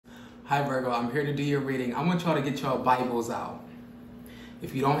Hi Virgo, I'm here to do your reading. I want y'all to get y'all Bibles out.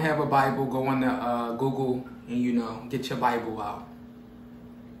 If you don't have a Bible, go on the Google and get your Bible out.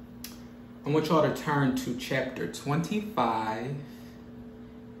 I want y'all to turn to chapter 25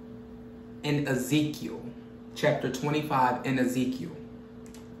 in Ezekiel. Chapter 25 in Ezekiel.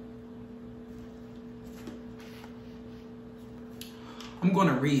 I'm going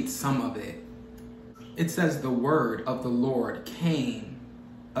to read some of it. It says, "The word of the Lord came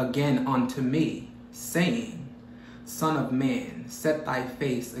again unto me, saying, Son of man, set thy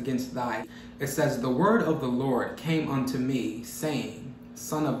face against thy..." It says, "The word of the Lord came unto me, saying,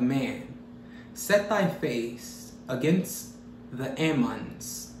 Son of man, set thy face against the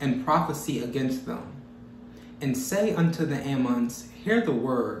AMMUNES, and prophesy against them. And say unto the AMMUNES, Hear the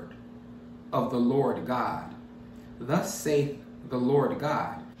word of the Lord God. Thus saith the Lord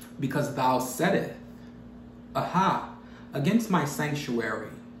God, because thou saidest, Aha, against my sanctuary,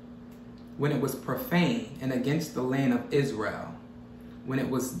 when it was profane, and against the land of Israel, when it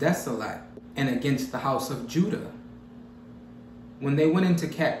was desolate, and against the house of Judah. When they went into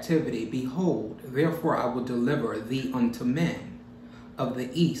captivity, behold, therefore I will deliver thee unto men of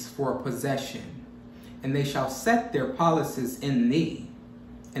the east for a possession, and they shall set their palaces in thee,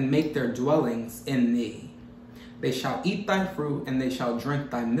 and make their dwellings in thee. They shall eat thy fruit, and they shall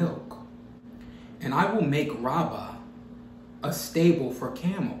drink thy milk. And I will make Rabbah a stable for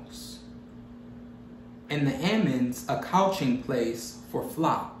camels, and the Ammons a couching place for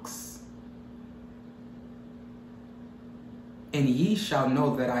flocks. And ye shall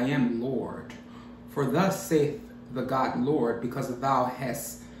know that I am Lord, for thus saith the God Lord, because thou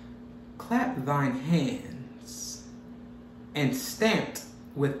hast clapped thine hands, and stamped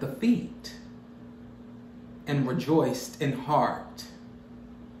with the feet, and rejoiced in heart,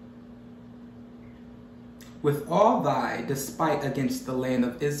 with all thy despite against the land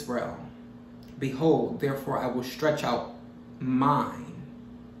of Israel. Behold, therefore I will stretch out mine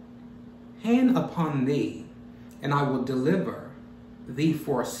hand upon thee, and I will deliver thee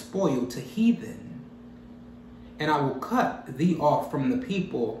for a spoil to heathen. And I will cut thee off from the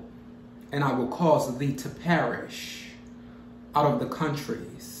people, and I will cause thee to perish out of the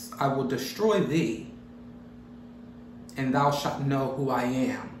countries. I will destroy thee, and thou shalt know who I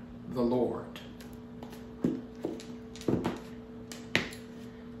am, the Lord."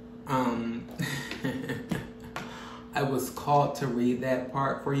 I was called to read that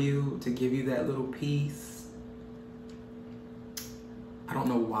part for you, to give you that little piece. I don't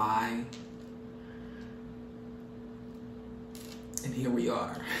know why. And here we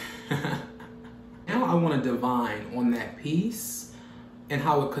are. Now I want to divine on that piece and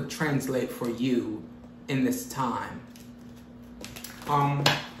how it could translate for you in this time.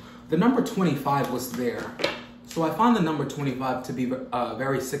 The number 25 was there. So I found the number 25 to be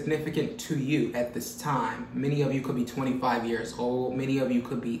very significant to you at this time. Many of you could be 25 years old. Many of you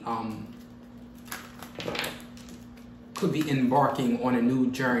could be embarking on a new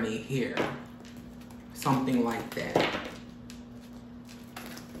journey here. Something like that.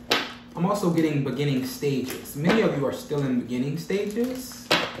 I'm also getting beginning stages. Many of you are still in beginning stages.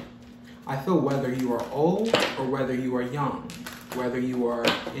 I feel whether you are old or whether you are young, whether you are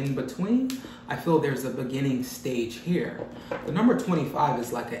in between, I feel there's a beginning stage here. The number 25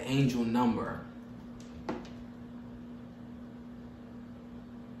 is like an angel number.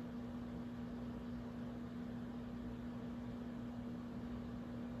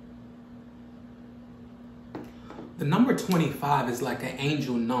 The number 25 is like an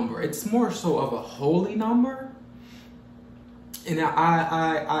angel number. It's more so of a holy number. And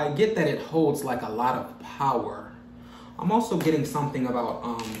I get that it holds like a lot of power. I'm also getting something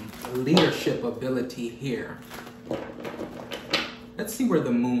about leadership ability here. Let's see where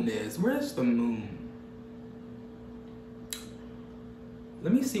the moon is. Where's the moon?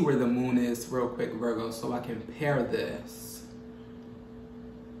 Let me see where the moon is real quick, Virgo, so I can pair this.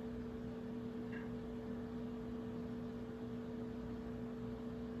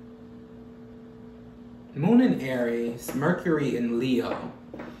 Moon in Aries, Mercury in Leo.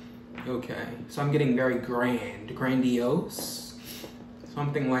 Okay, so I'm getting very grandiose,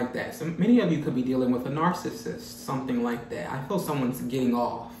 something like that. So many of you could be dealing with a narcissist, something like that. I feel someone's getting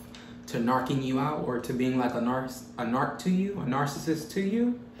off to narking you out, or to being like a narc to you, a narcissist to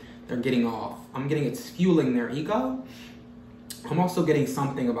you. They're getting off. I'm getting it's fueling their ego. I'm also getting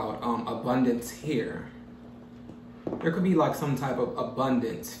something about abundance here. There could be like some type of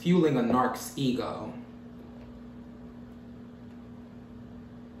abundance fueling a narc's ego.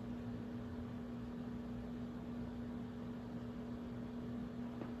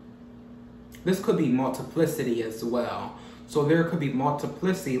 This could be multiplicity as well. So there could be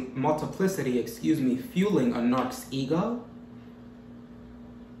multiplicity, excuse me, fueling a narc's ego.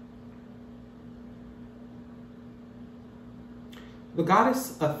 The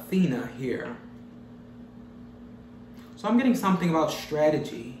goddess Athena here. So I'm getting something about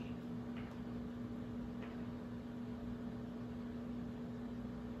strategy.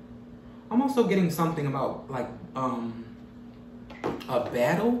 I'm also getting something about like a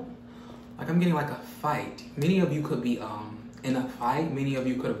battle. Like I'm getting like a fight. Many of you could be in a fight. Many of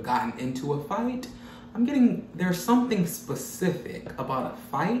you could have gotten into a fight. I'm getting, there's something specific about a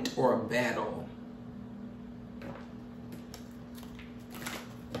fight or a battle.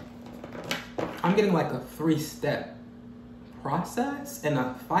 I'm getting like a 3-step process in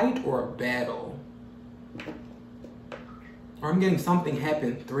a fight or a battle. Or I'm getting something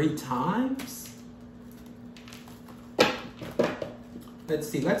happen 3 times. Let's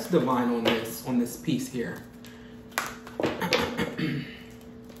see, let's divine on this piece here.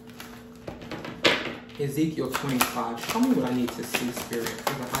 Ezekiel 25. Show me what I need to see, Spirit,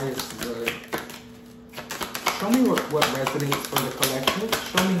 for the highest good. Show me what resonates for the collective.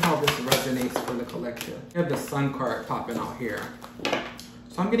 Show me how this resonates for the collective. You have the Sun card popping out here.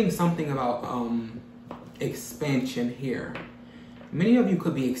 So I'm getting something about expansion here. Many of you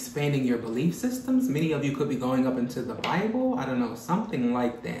could be expanding your belief systems. Many of you could be going up into the Bible. I don't know, something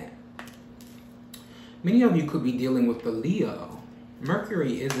like that. Many of you could be dealing with the Leo.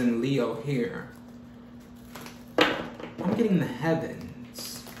 Mercury is in Leo here. I'm getting the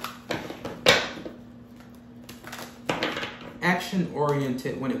heavens.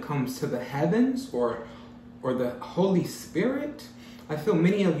 Action-oriented when it comes to the heavens or the Holy Spirit. I feel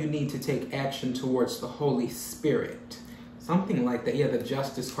many of you need to take action towards the Holy Spirit. Something like that. Yeah, the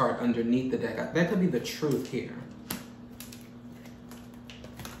Justice card underneath the deck. That could be the truth here.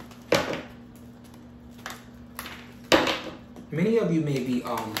 Many of you may be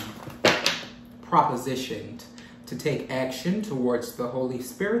propositioned to take action towards the Holy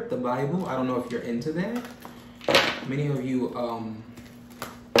Spirit, the Bible. I don't know if you're into that. Many of you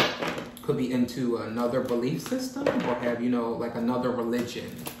could be into another belief system or have, you know, like another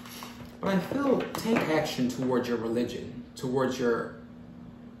religion. But I feel take action towards your religion, towards your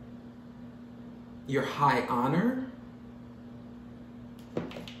high honor.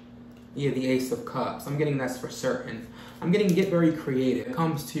 Yeah, the Ace of Cups. I'm getting that's for certain. I'm getting get very creative. When it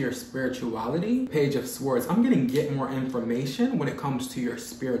comes to your spirituality, Page of Swords. I'm getting get more information when it comes to your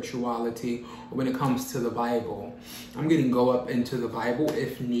spirituality or when it comes to the Bible. I'm getting go up into the Bible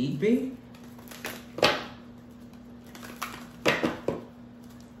if need be.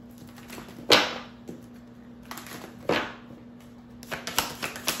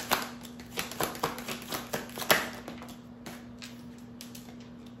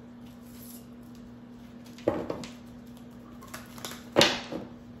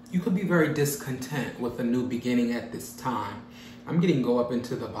 You could be very discontent with a new beginning at this time. I'm getting go up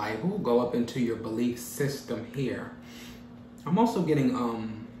into the Bible, go up into your belief system here. I'm also getting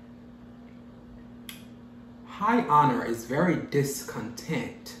high honor is very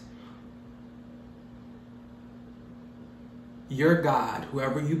discontent. Your God,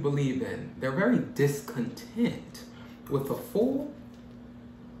 whoever you believe in, they're very discontent with the Fool.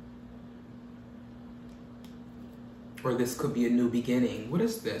 Or this could be a new beginning. What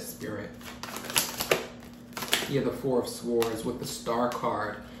is this, Spirit? Yeah, the Four of Swords with the Star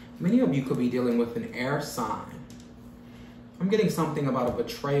card. Many of you could be dealing with an air sign. I'm getting something about a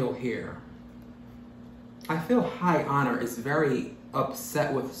betrayal here. I feel high honor is very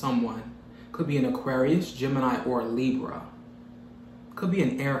upset with someone. Could be an Aquarius, Gemini, or Libra. Could be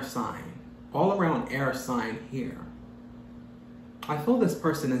an air sign. All around air sign here. I feel this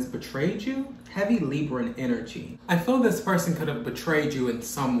person has betrayed you. Heavy Libran energy. I feel this person could have betrayed you in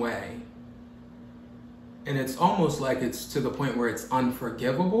some way. And it's almost like it's to the point where it's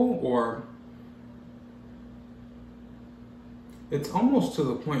unforgivable, or it's almost to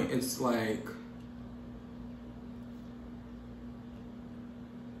the point it's like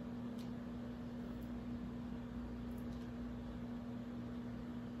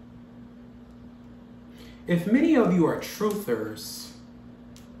if many of you are truthers,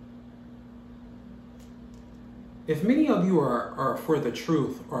 if many of you are for the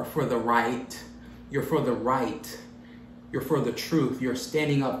truth or for the right, you're for the right, you're for the truth, you're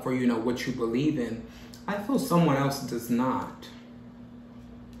standing up for, you know, what you believe in, I feel someone else does not.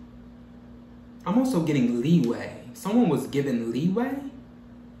 I'm also getting leeway. Someone was given leeway.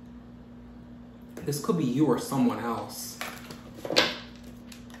 This could be you or someone else.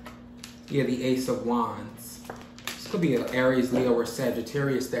 Yeah, the Ace of Wands. This could be an Aries, Leo, or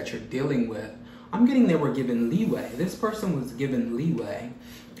Sagittarius that you're dealing with. I'm getting they were given leeway. This person was given leeway.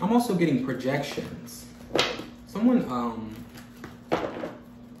 I'm also getting projections. Someone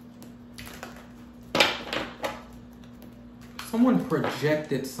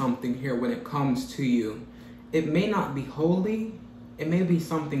projected something here when it comes to you. It may not be holy. It may be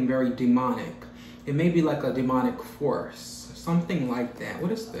something very demonic. It may be like a demonic force. Something like that.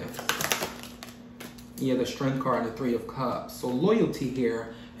 What is this? Yeah, the Strength card, the Three of Cups. So loyalty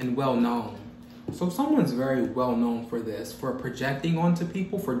here and well-known. So someone's very well-known for this, for projecting onto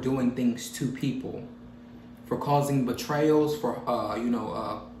people, for doing things to people, for causing betrayals, for,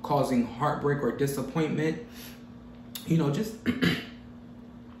 causing heartbreak or disappointment. You know, just...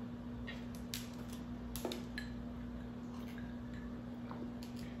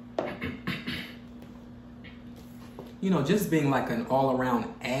 you know, just being like an all-around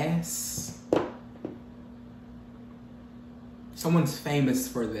ass. Someone's famous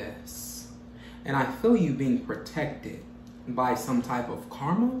for this. And I feel you being protected by some type of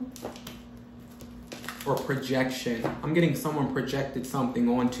karma or projection. I'm getting someone projected something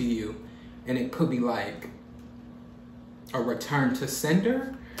onto you, and it could be like a return to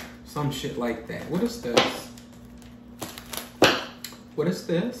sender, some shit like that. What is this? What is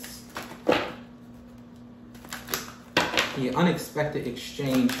this? Yeah, unexpected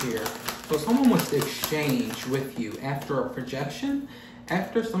exchange here. So someone wants to exchange with you after a projection,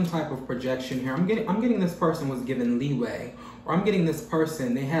 after some type of projection here. I'm getting this person was given leeway, or I'm getting this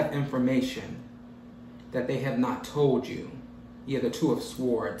person, they have information that they have not told you. Yeah, the Two of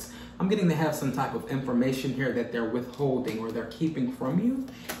Swords. I'm getting to have some type of information here that they're withholding or they're keeping from you.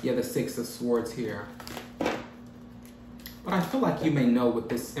 Yeah, the Six of Swords here. But I feel like you may know what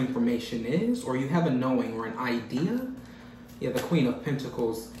this information is, or you have a knowing or an idea. Yeah, the Queen of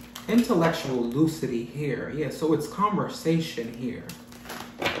Pentacles. Intellectual lucidity here. Yeah, so it's conversation here.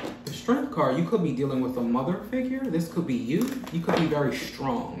 The Strength card, you could be dealing with a mother figure. This could be you. You could be very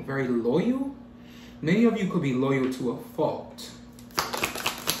strong, very loyal. Many of you could be loyal to a fault.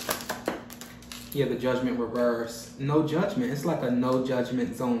 Yeah, the Judgment reverse. No judgment. It's like a no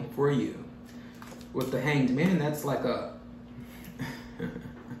judgment zone for you. With the Hanged Man, that's like a...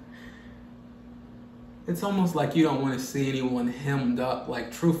 It's almost like you don't want to see anyone hemmed up.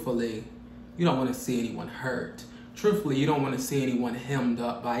 Like, truthfully, you don't want to see anyone hurt. Truthfully, you don't want to see anyone hemmed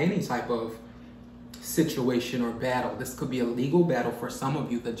up by any type of situation or battle. This could be a legal battle for some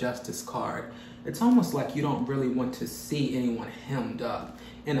of you, the Justice card. It's almost like you don't really want to see anyone hemmed up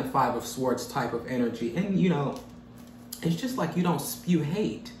in a Five of Swords type of energy. And, you know, it's just like you don't spew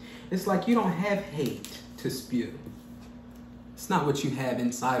hate. It's like you don't have hate to spew. It's not what you have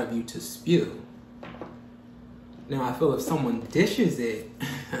inside of you to spew. Now, I feel if someone dishes it,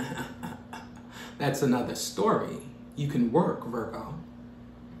 that's another story. You can work, Virgo.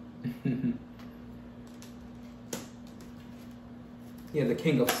 Yeah, the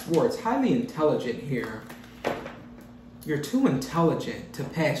King of Swords. Highly intelligent here. You're too intelligent to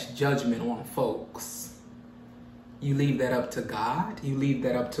pass judgment on folks. You leave that up to God. You leave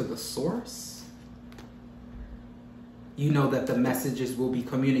that up to the source. You know that the messages will be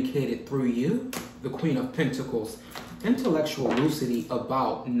communicated through you. The Queen of Pentacles. Intellectual lucidity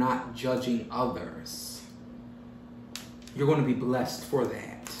about not judging others. You're going to be blessed for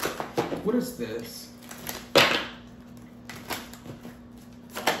that. What is this?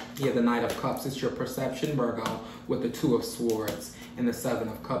 Yeah, the Knight of Cups. It's your perception, Virgo, with the Two of Swords and the Seven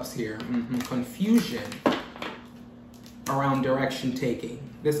of Cups here. Confusion around direction taking.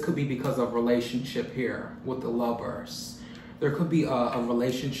 This could be because of relationship here with the Lovers. There could be a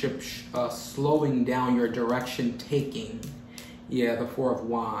relationship slowing down your direction taking. Yeah, the Four of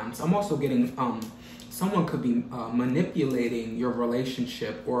Wands. I'm also getting someone could be manipulating your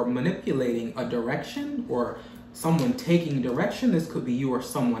relationship or manipulating a direction, or someone taking direction. This could be you or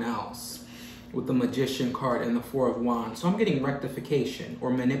someone else with the Magician card and the Four of Wands. So I'm getting rectification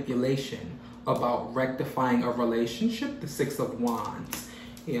or manipulation about rectifying a relationship, the Six of Wands.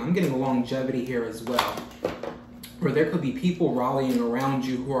 Yeah, I'm getting longevity here as well, where there could be people rallying around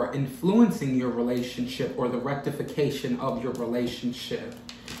you who are influencing your relationship or the rectification of your relationship.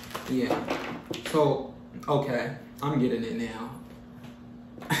 Yeah. So, okay, I'm getting it now.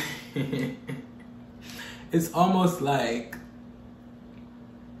 It's almost like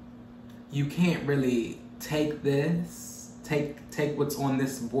you can't really take this, take what's on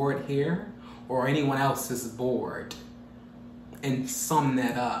this board here or anyone else's board and sum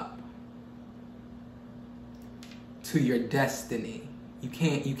that up to your destiny. You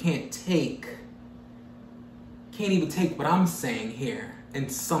can't even take what I'm saying here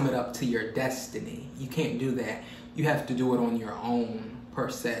and sum it up to your destiny. You can't do that. You have to do it on your own, per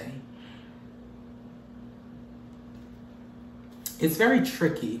se. It's very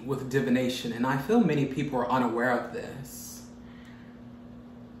tricky with divination, and I feel many people are unaware of this.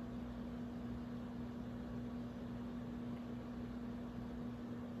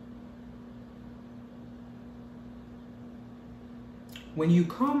 When you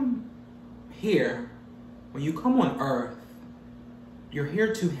come here, when you come on earth, you're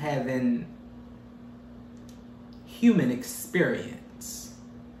here to have an human experience.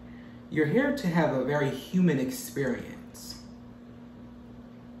 You're here to have a very human experience.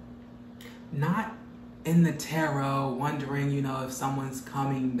 Not in the tarot, wondering, you know, if someone's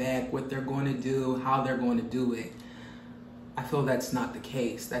coming back, what they're going to do, how they're going to do it. I feel that's not the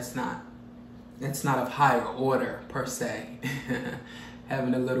case. That's not of higher order, per se.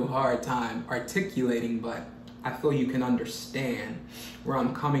 Having a little hard time articulating, but I feel you can understand where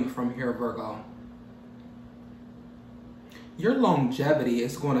I'm coming from here, Virgo. Your longevity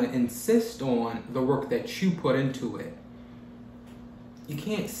is going to insist on the work that you put into it. You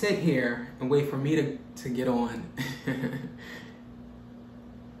can't sit here and wait for me to get on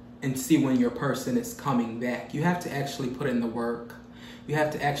and see when your person is coming back. You have to actually put in the work. You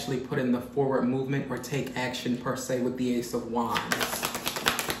have to actually put in the forward movement or take action, per se, with the Ace of Wands.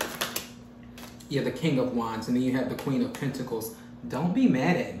 Yeah, the King of Wands, and then you have the Queen of Pentacles. Don't be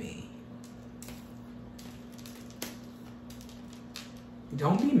mad at me.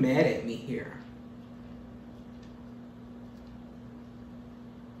 Don't be mad at me here.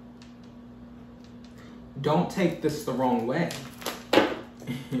 Don't take this the wrong way.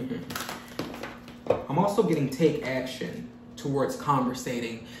 I'm also getting take action towards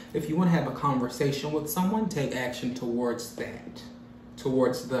conversating. If you want to have a conversation with someone, take action towards that,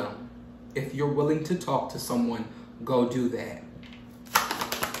 towards them. If you're willing to talk to someone, go do that.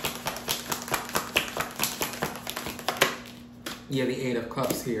 Yeah, the Eight of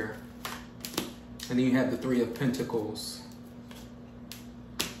Cups here. And then you have the Three of Pentacles.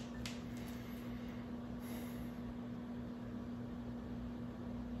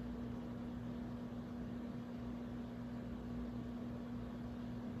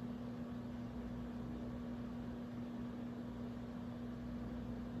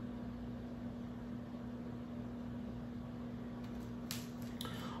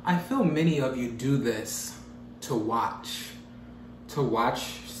 I feel many of you do this to watch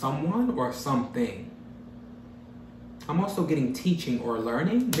someone or something. I'm also getting teaching or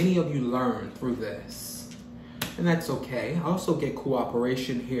learning. Many of you learn through this, and that's okay. I also get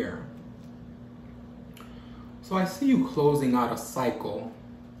cooperation here. So I see you closing out a cycle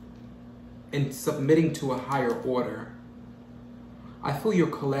and submitting to a higher order. I feel you're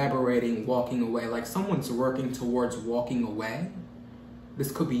collaborating, walking away, like someone's working towards walking away. This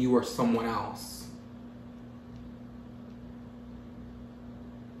could be you or someone else.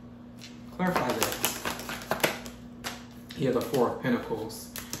 Clarify this. Here, the Four of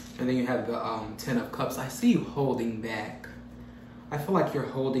Pentacles. And then you have the Ten of Cups. I see you holding back. I feel like you're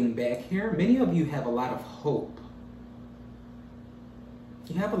holding back here. Many of you have a lot of hope.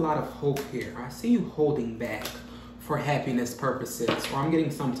 You have a lot of hope here. I see you holding back for happiness purposes, or I'm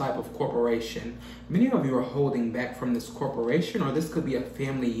getting some type of corporation. Many of you are holding back from this corporation, or this could be a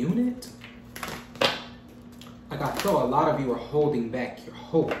family unit. Like, I feel a lot of you are holding back your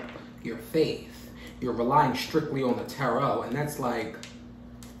hope, your faith. You're relying strictly on the tarot, and that's like,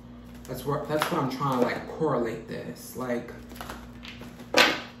 that's what I'm trying to like correlate this. Like,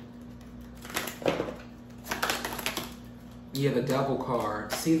 yeah, the Devil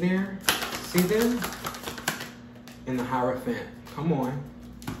card. See there? See there? And the Hierophant. Come on.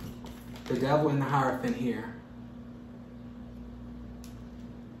 The Devil and the Hierophant here.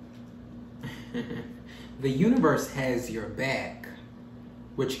 The universe has your back.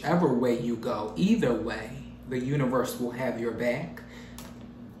 Whichever way you go, either way, the universe will have your back.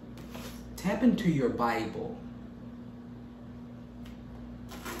 Tap into your Bible.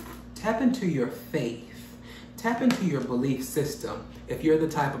 Tap into your faith. Tap into your belief system. If you're the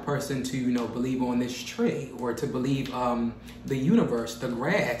type of person to, you know, believe on this tree, or to believe the universe, the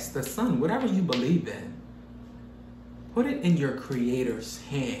grass, the sun, whatever you believe in, put it in your Creator's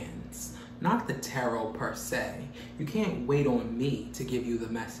hands, not the tarot per se. You can't wait on me to give you the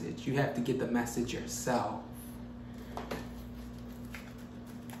message. You have to get the message yourself.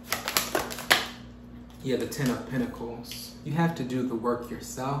 Yeah, the Ten of Pentacles. You have to do the work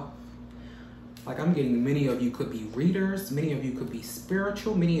yourself. Like, I'm getting many of you could be readers, many of you could be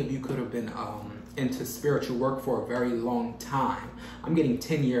spiritual, many of you could have been into spiritual work for a very long time. I'm getting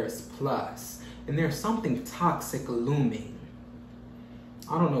 10 years plus, and there's something toxic looming.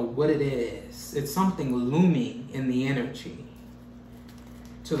 I don't know what it is. It's something looming in the energy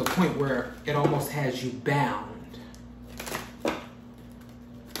to the point where it almost has you bound.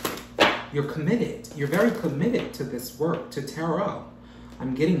 You're committed. You're very committed to this work, to tarot.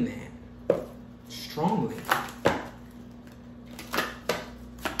 I'm getting that strongly.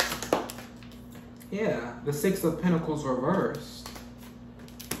 Yeah, the Six of Pentacles reversed.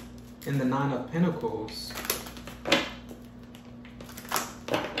 And the Nine of Pentacles.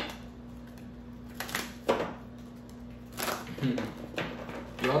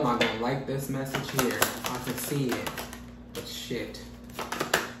 Y'all not gonna like this message here. I can see it. But shit.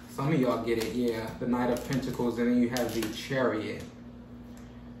 Some of y'all get it, yeah. The Knight of Pentacles, and then you have the Chariot.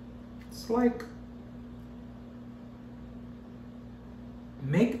 It's like,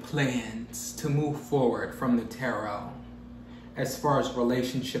 make plans to move forward from the tarot as far as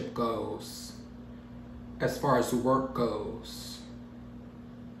relationship goes, as far as work goes.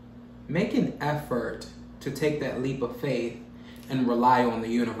 Make an effort to take that leap of faith and rely on the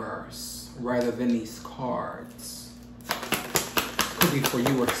universe rather than these cards. Could be for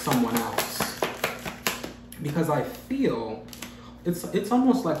you or someone else. Because I feel it's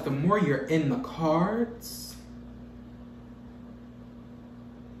almost like the more you're in the cards,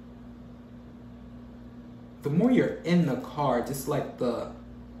 it's like the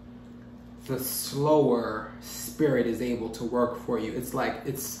slower spirit is able to work for you. It's like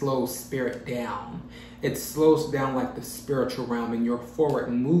it slows spirit down. It slows down like the spiritual realm and your forward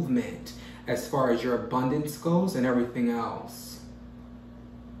movement as far as your abundance goes and everything else.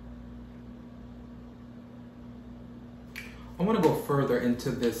 I want to go further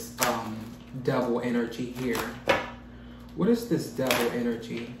into this devil energy here. What is this devil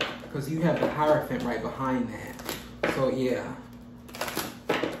energy? Because you have the Hierophant right behind that. So yeah.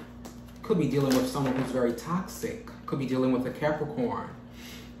 Could be dealing with someone who's very toxic. Could be dealing with a Capricorn.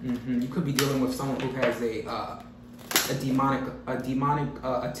 You could be dealing with someone who has a demonic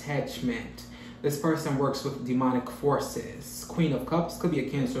attachment. This person works with demonic forces. Queen of Cups could be a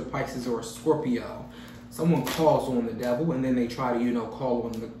Cancer, Pisces, or a Scorpio. Someone calls on the devil and then they try to, call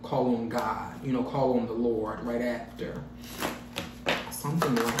on God, call on the Lord right after.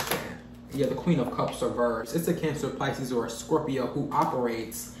 Something like that. Yeah, the Queen of Cups reversed. It's a Cancer, Pisces, or a Scorpio who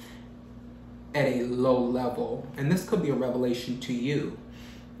operates at a low level. And this could be a revelation to you.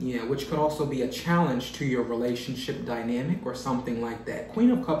 Yeah, which could also be a challenge to your relationship dynamic or something like that.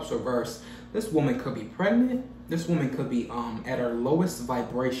 Queen of Cups reversed. This woman could be pregnant. This woman could be at her lowest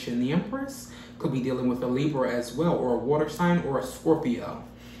vibration. The Empress could be dealing with a Libra as well, or a water sign, or a Scorpio.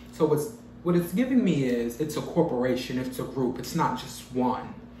 So what it's giving me is it's a corporation, it's a group, it's not just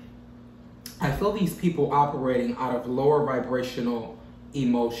one. I feel these people operating out of lower vibrational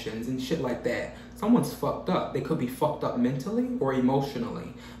emotions and shit like that. Someone's fucked up. They could be fucked up mentally or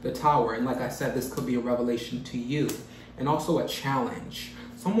emotionally. The Tower, and like I said, this could be a revelation to you. And also a challenge.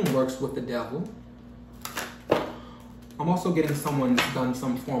 Someone works with the devil. I'm also getting someone done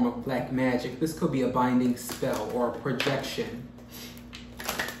some form of black magic. This could be a binding spell or a projection.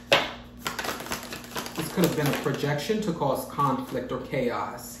 This could have been a projection to cause conflict or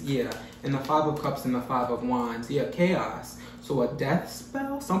chaos. Yeah, and the Five of Cups and the Five of Wands. Yeah, chaos. So a death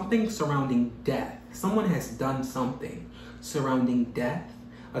spell, something surrounding death. Someone has done something surrounding death.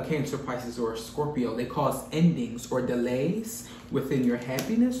 A Cancer, Pisces, or a Scorpio. They cause endings or delays within your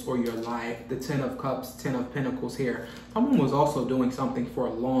happiness or your life. The Ten of Cups, Ten of Pentacles here. Someone was also doing something for a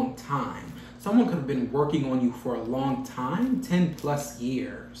long time. Someone could have been working on you for a long time, 10 plus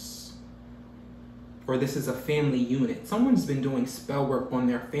years. Or this is a family unit. Someone's been doing spell work on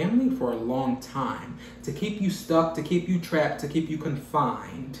their family for a long time to keep you stuck, to keep you trapped, to keep you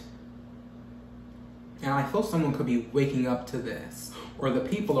confined. And I feel someone could be waking up to this. Or the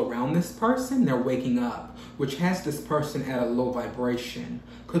people around this person, they're waking up, which has this person at a low vibration.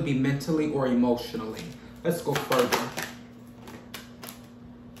 Could be mentally or emotionally. Let's go further.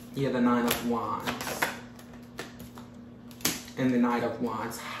 Yeah, the Nine of Wands. And the Knight of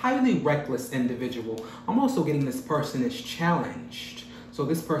Wands. Highly reckless individual. I'm also getting this person is challenged. So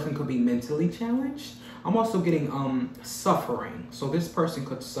this person could be mentally challenged. I'm also getting suffering. So this person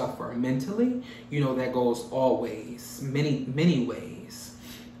could suffer mentally. That goes all ways. Many ways.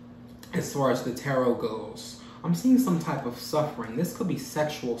 As far as the tarot goes. I'm seeing some type of suffering. This could be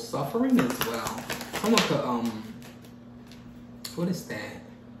sexual suffering as well. Someone could, what is that?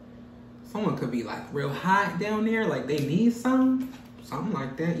 Someone could be like real hot down there, like they need something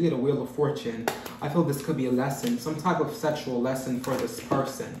like that. Yeah, the Wheel of Fortune. I feel this could be a lesson, some type of sexual lesson for this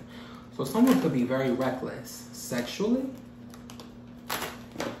person. So someone could be very reckless sexually.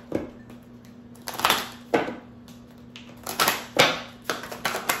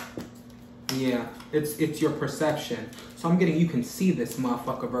 Yeah, it's your perception. So I'm getting, you can see this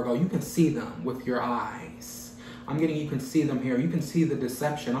motherfucker, Virgo. You can see them with your eyes. I'm getting you can see them here. You can see the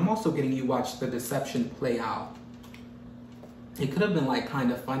deception. I'm also getting you watch the deception play out. It could have been like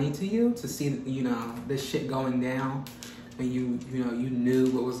kind of funny to you to see, you know, this shit going down, and you knew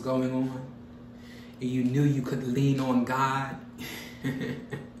what was going on, and you knew you could lean on God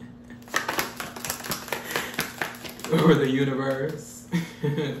or the universe.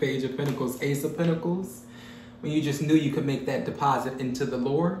 Page of Pentacles, Ace of Pentacles. When you just knew you could make that deposit into the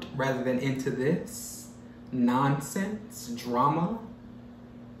Lord rather than into this nonsense, drama,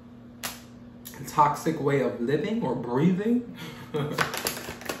 toxic way of living or breathing.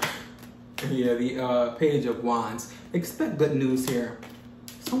 Yeah, the Page of Wands. Expect good news here.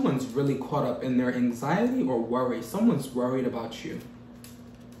 Someone's really caught up in their anxiety or worry. Someone's worried about you.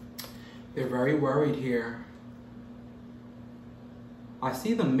 They're very worried here. I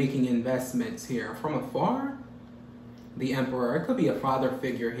see them making investments here from afar. The Emperor. It could be a father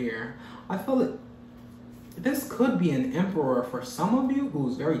figure here. I feel it. This could be an emperor for some of you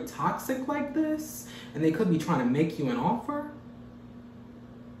who's very toxic like this, and they could be trying to make you an offer.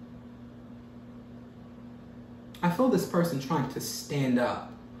 I feel this person trying to stand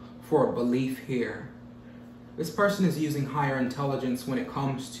up for a belief here. This person is using higher intelligence when it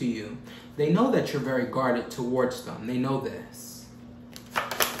comes to you. They know that you're very guarded towards them. They know this.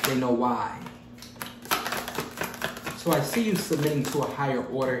 They know why. So I see you submitting to a higher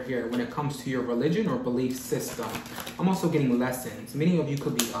order here when it comes to your religion or belief system. I'm also getting lessons. Many of you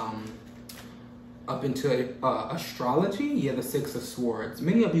could be up into astrology. Yeah, the Six of Swords.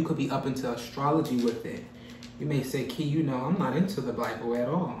 Many of you could be up into astrology with it. You may say, Key, you know, I'm not into the Bible at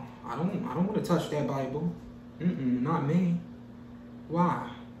all. I don't want to touch that Bible. Not me. Why?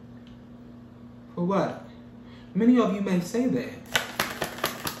 For what? Many of you may say that.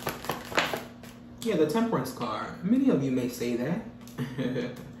 Yeah, the Temperance card. Many of you may say that.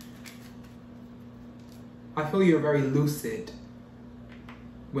 I feel you're very lucid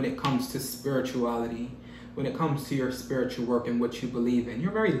when it comes to spirituality, when it comes to your spiritual work and what you believe in.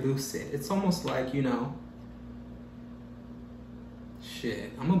 You're very lucid. It's almost like, you know,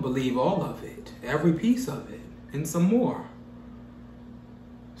 shit, I'm gonna believe all of it, every piece of it, and some more.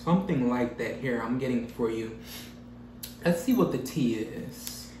 Something like that here I'm getting for you. Let's see what the T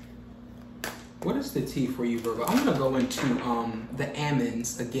is. What is the T for you, Virgo? I'm going to go into the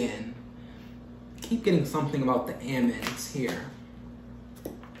AMMUNES again. Keep getting something about the AMMUNES here.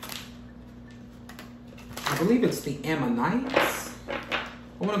 I believe it's the Ammonites.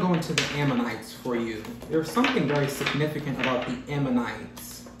 I want to go into the Ammonites for you. There's something very significant about the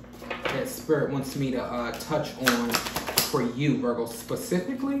Ammonites that Spirit wants me to touch on for you, Virgo.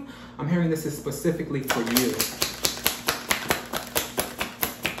 Specifically, I'm hearing this is specifically for you.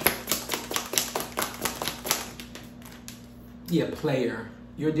 Yeah, player.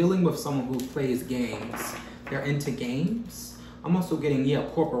 You're dealing with someone who plays games. They're into games. I'm also getting, yeah,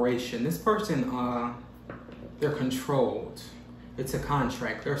 corporation. This person, they're controlled. It's a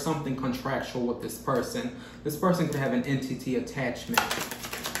contract. There's something contractual with this person. This person could have an entity attachment.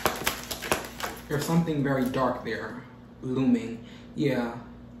 There's something very dark there looming. Yeah,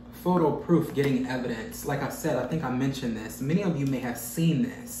 photo proof, getting evidence. Like I said, I think I mentioned this. Many of you may have seen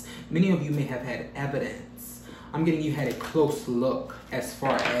this. Many of you may have had evidence. I'm getting you had a close look as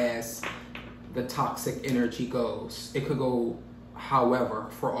far as the toxic energy goes. It could go, however,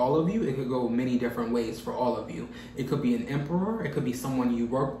 for all of you, it could go many different ways for all of you. It could be an emperor. It could be someone you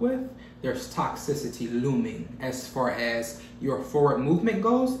work with. There's toxicity looming as far as your forward movement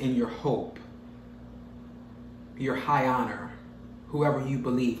goes and your hope, your high honor, whoever you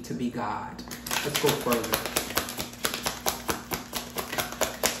believe to be God. Let's go further.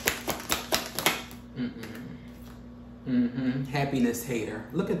 Happiness hater.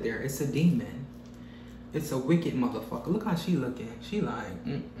 Look at there. It's a demon. It's a wicked motherfucker. Look how she looking. She like,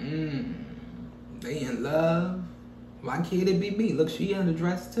 they in love. Why can't it be me? Look, she in the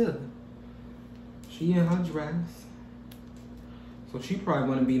dress too. She in her dress. So she probably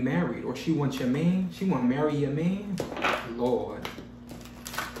want to be married. Or she wants your man. She want to marry your man. Lord.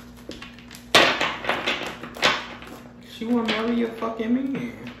 She want to marry your fucking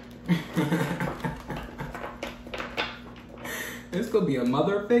man. This could be a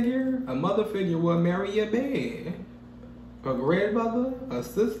mother figure. A mother figure will marry your man. A grandmother, a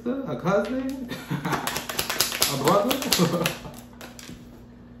sister, a cousin, a brother.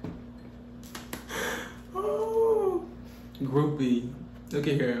 Oh. Groupie. Look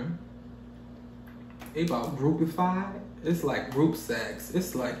at here. They about groupified. It's like group sex.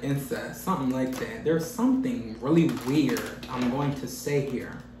 It's like incest. Something like that. There's something really weird I'm going to say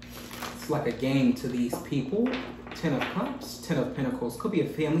here. It's like a game to these people. 10 of Cups, 10 of Pentacles. Could be a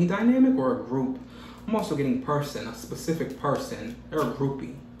family dynamic or a group I'm also getting person, a specific person. They're a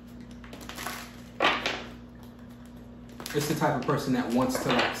groupie. It's the type of person that wants to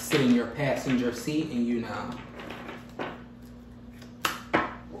like sit in your passenger seat and, you know,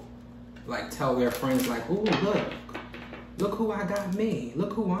 like tell their friends like, ooh, look who I got me.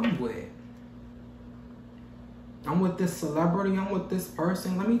 Look who I'm with. I'm with this celebrity. I'm with this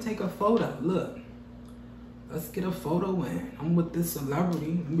person. Let me take a photo. Look. Let's get a photo in. I'm with this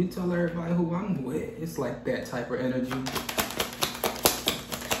celebrity. Let me tell everybody who I'm with. It's like that type of energy.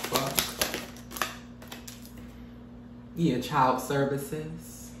 Fuck. Yeah, child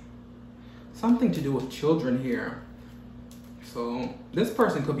services. Something to do with children here. So this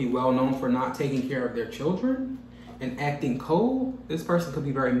person could be well known for not taking care of their children and acting cold. This person could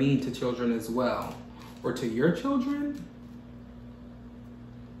be very mean to children as well. Or to your children.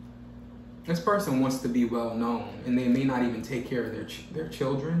 This person wants to be well known and they may not even take care of their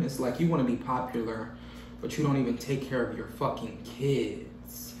children. It's like you want to be popular, but you don't even take care of your fucking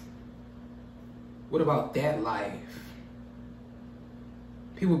kids. What about that life?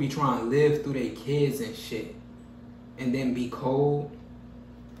 People be trying to live through their kids and shit and then be cold.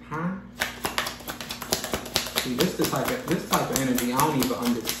 Huh? See, this type of energy I don't even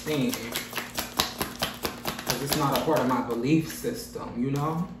understand. Because it's not a part of my belief system, you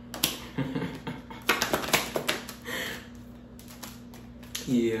know?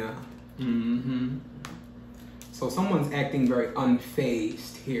 Yeah. So someone's acting very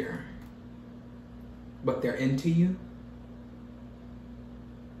unfazed here, but they're into you.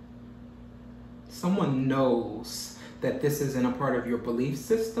 Someone knows that this isn't a part of your belief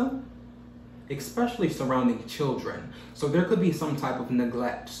system, especially surrounding children. So there could be some type of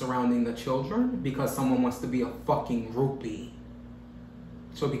neglect surrounding the children because someone wants to be a fucking groupie.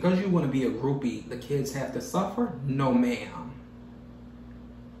 So because you want to be a groupie, the kids have to suffer? No, ma'am.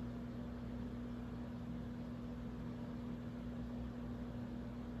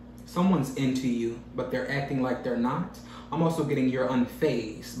 Someone's into you, but they're acting like they're not. I'm also getting you're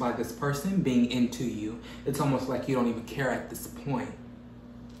unfazed by this person being into you. It's almost like you don't even care at this point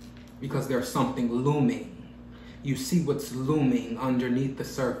because there's something looming. You see what's looming underneath the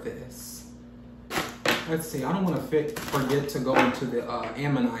surface. Let's see, I don't want to forget to go into the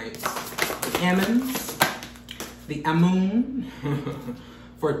Ammonites. The AMMUNES, the AMMUNES,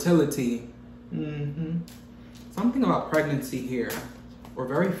 fertility. Something about pregnancy here, or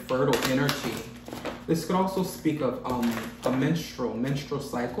very fertile energy. This could also speak of a menstrual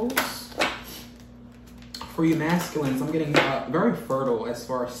cycles. For you masculines, I'm getting very fertile as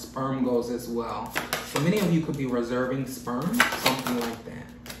far as sperm goes as well. So many of you could be reserving sperm, something like that.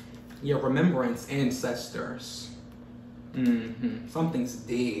 Yeah, remembrance, ancestors. Something's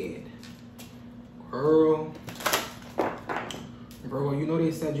dead. Girl, you know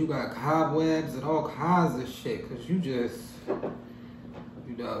they said you got cobwebs and all kinds of shit, cause you just,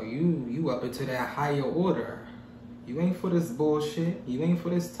 you know, you up into that higher order. You ain't for this bullshit. You ain't for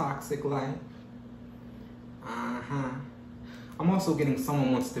this toxic life. I'm also getting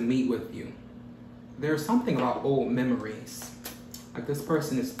someone wants to meet with you. There's something about old memories. Like this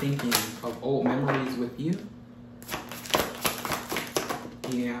person is thinking of old memories with you.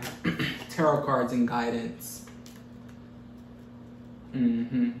 Yeah. Tarot cards and guidance.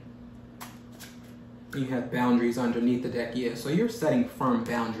 You have boundaries underneath the deck. Yeah, so you're setting firm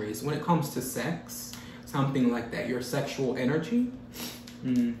boundaries. When it comes to sex, something like that. Your sexual energy.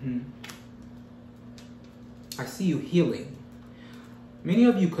 I see you healing. Many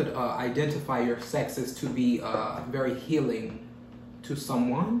of you could identify your sexes to be very healing to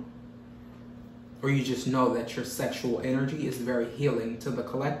someone, or you just know that your sexual energy is very healing to the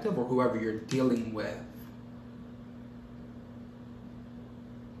collective or whoever you're dealing with.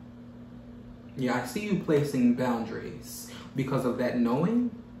 Yeah, I see you placing boundaries because of that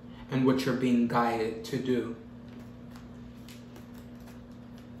knowing and what you're being guided to do.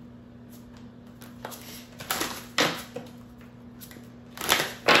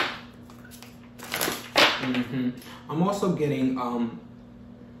 I'm also getting,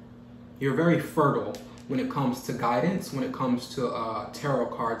 you're very fertile when it comes to guidance, when it comes to tarot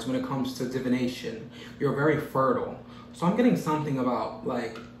cards, when it comes to divination. You're very fertile. So I'm getting something about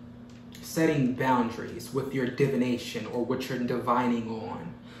like setting boundaries with your divination or what you're divining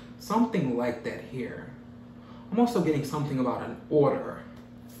on. Something like that here. I'm also getting something about an order.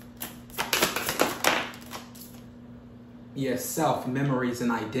 Yes, self, memories,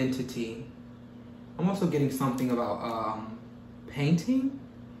 and identity. I'm also getting something about painting.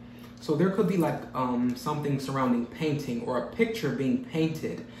 So there could be like something surrounding painting or a picture being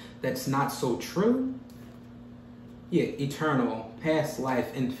painted that's not so true. Yeah, eternal, past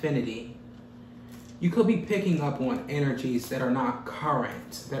life, infinity. You could be picking up on energies that are not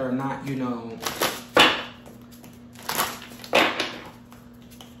current, that are not, you know,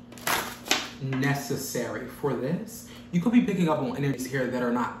 necessary for this. You could be picking up on energies here that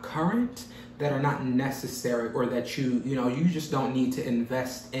are not current, that are not necessary, or that you know, you just don't need to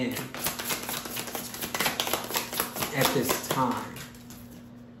invest in at this time.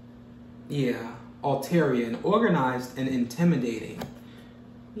 Yeah, Altarian, organized and intimidating.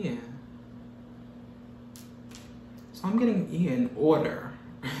 Yeah. So I'm getting, yeah, an order.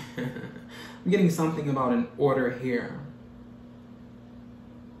 I'm getting something about an order here.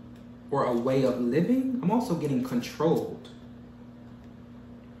 Or a way of living. I'm also getting controlled.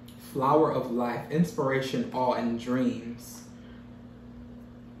 Flower of life, inspiration, awe, and dreams.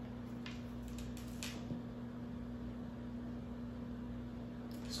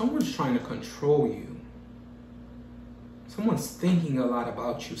 Someone's trying to control you. Someone's thinking a lot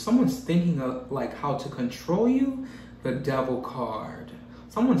about you. Someone's thinking of, like, how to control you. The Devil card.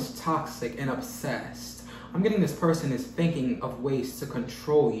 Someone's toxic and obsessed. I'm getting this person is thinking of ways to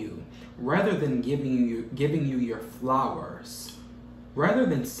control you rather than giving you your flowers. Rather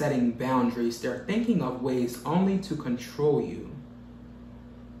than setting boundaries, they're thinking of ways only to control you.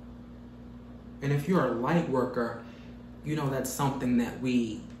 And if you're a light worker, you know that's something that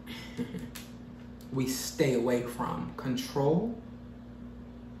we stay away from. Control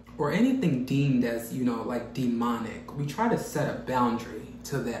or anything deemed as, you know, like demonic. We try to set a boundary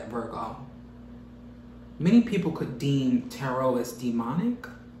to that, Virgo. Many people could deem tarot as demonic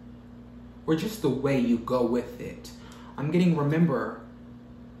or just the way you go with it. I'm getting, remember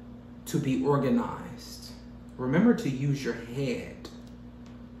to be organized. Remember to use your head.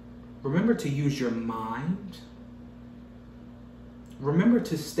 Remember to use your mind. Remember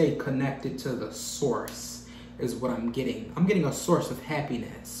to stay connected to the source is what I'm getting. I'm getting a source of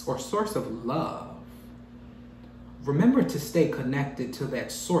happiness or source of love. Remember to stay connected to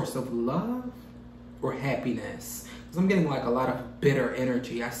that source of love or happiness. Because I'm getting like a lot of bitter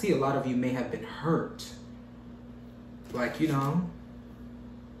energy. I see a lot of you may have been hurt. Like, you know,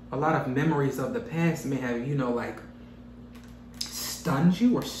 a lot of memories of the past may have, you know, like stunned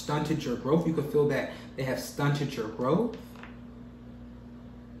you or stunted your growth. You could feel that they have stunted your growth.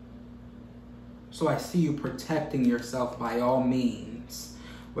 So I see you protecting yourself by all means.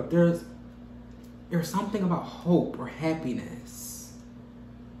 But there's something about hope or happiness.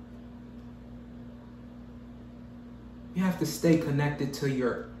 You have to stay connected to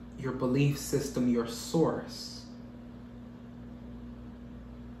your belief system, your source,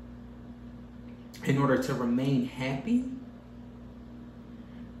 in order to remain happy.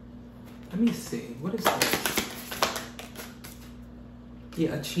 Let me see. What is this?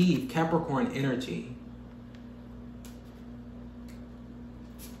 Yeah, achieve, Capricorn energy.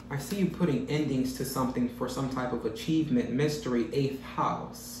 I see you putting endings to something for some type of achievement, mystery, 8th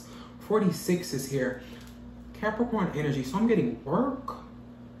house. 46 is here. Capricorn energy, so I'm getting work.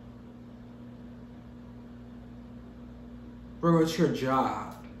 Bro, it's your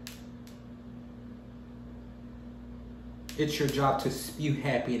job. It's your job to spew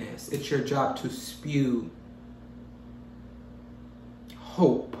happiness. It's your job to spew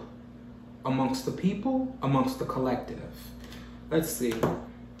hope amongst the people, amongst the collective. Let's see.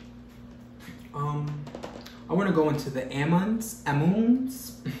 I want to go into the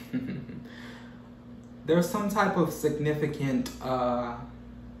AMMUNES. There's some type of significant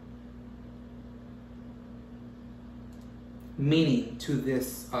meaning to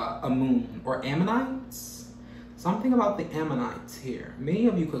this AMMUNE or Ammonites. Something about the Ammonites here. Many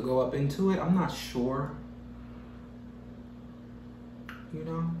of you could go up into it. I'm not sure. You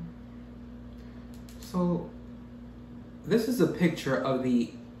know? So this is a picture of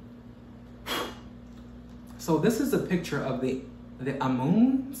the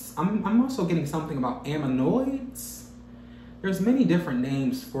AMMUNES. I'm also getting something about Ammonites. There's many different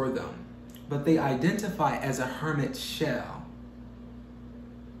names for them, but they identify as a hermit shell.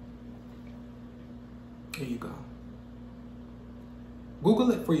 There you go.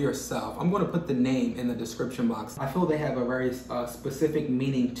 Google it for yourself. I'm going to put the name in the description box. I feel they have a very specific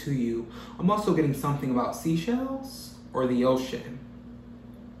meaning to you. I'm also getting something about seashells or the ocean.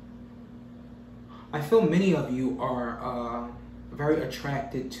 I feel many of you are very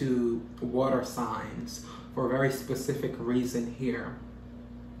attracted to water signs for a very specific reason here.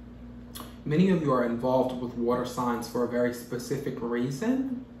 Many of you are involved with water signs for a very specific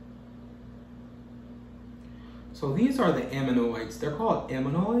reason. So these are the Ammonites. They're called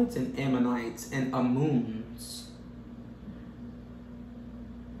Ammonites and Ammonites and AMMUNES.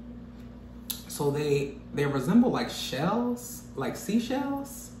 So they resemble like shells, like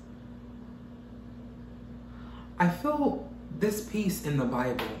seashells. I feel this piece in the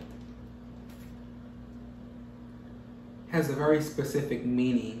Bible has a very specific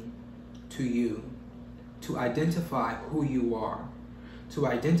meaning to you, to identify who you are, to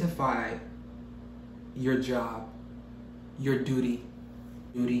identify your job, your duty,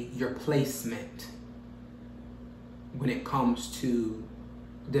 your placement when it comes to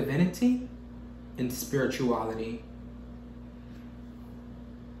divinity and spirituality.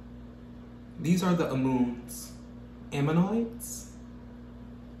 These are the AMMUNES, Ammonites.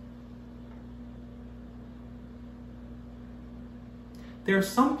 There's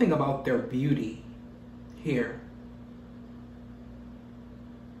something about their beauty here.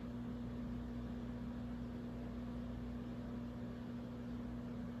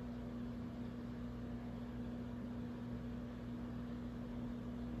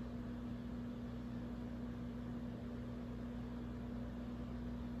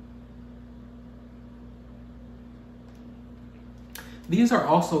 These are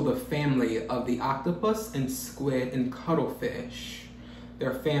also the family of the octopus and squid and cuttlefish.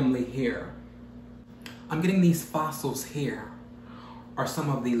 Their family here. I'm getting these fossils here are some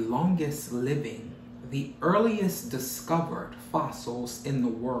of the longest living, the earliest discovered fossils in the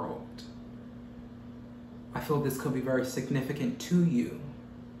world. I feel this could be very significant to you,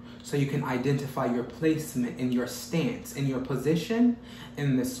 so you can identify your placement and your stance and your position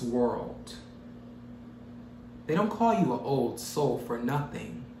in this world. They don't call you an old soul for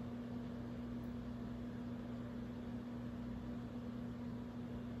nothing.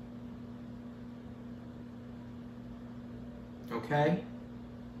 Okay?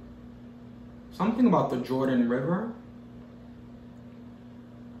 Something about the Jordan River.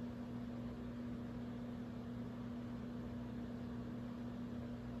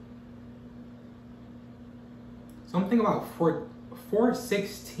 Something about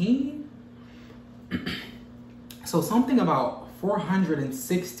 416? So something about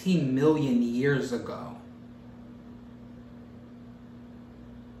 416 million years ago.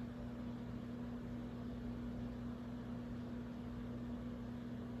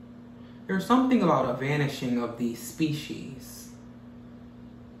 There's something about a vanishing of these species.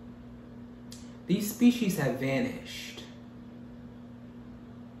 These species have vanished.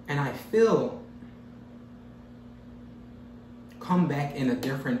 And I feel come back in a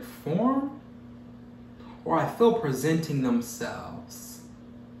different form, or I feel presenting themselves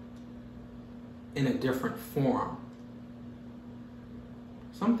in a different form.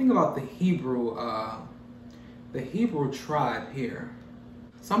 Something about the Hebrew tribe here.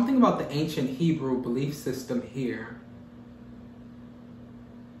 Something about the ancient Hebrew belief system here.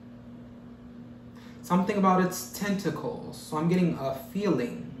 Something about its tentacles. So I'm getting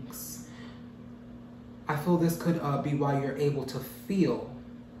feelings. I feel this could be why you're able to feel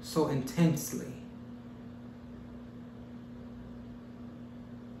so intensely.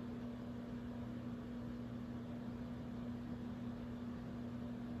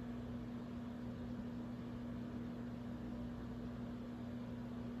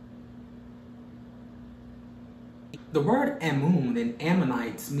 The word Ammun in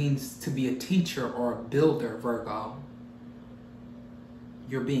Ammonites means to be a teacher or a builder, Virgo.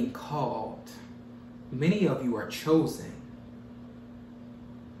 You're being called. Many of you are chosen.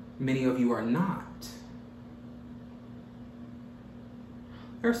 Many of you are not.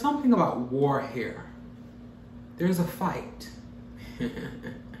 There's something about war here. There's a fight.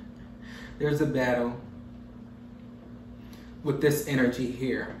 There's a battle with this energy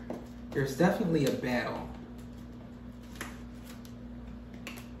here. There's definitely a battle.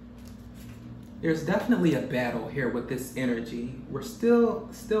 There's definitely a battle here with this energy. We're still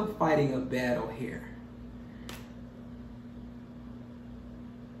fighting a battle here.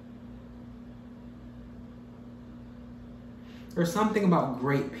 There's something about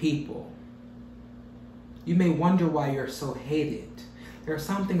great people. You may wonder why you're so hated. There's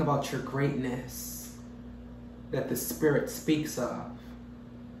something about your greatness that the Spirit speaks of,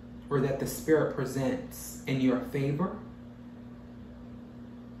 or that the Spirit presents in your favor.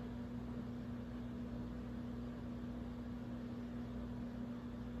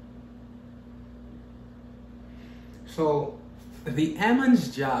 So the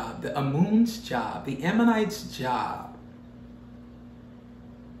Ammon's job, the AMMUNE's job, the Ammonites' job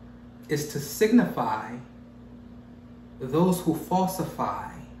is to signify those who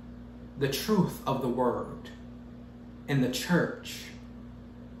falsify the truth of the word in the church.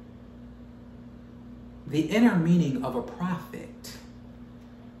 The inner meaning of a prophet.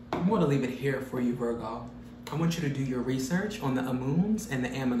 I'm going to leave it here for you, Virgo. I want you to do your research on the AMMUNES and the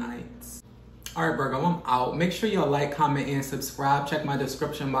Ammonites. All right, Virgo, I'm out. Make sure y'all like, comment, and subscribe. Check my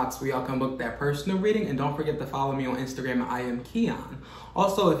description box where y'all can book that personal reading. And don't forget to follow me on Instagram at IamKeon.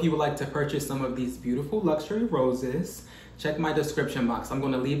 Also, if you would like to purchase some of these beautiful luxury roses, check my description box. I'm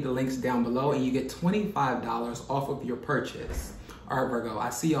going to leave the links down below and you get $25 off of your purchase. All right, Virgo, I'll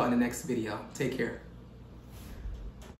see y'all in the next video. Take care.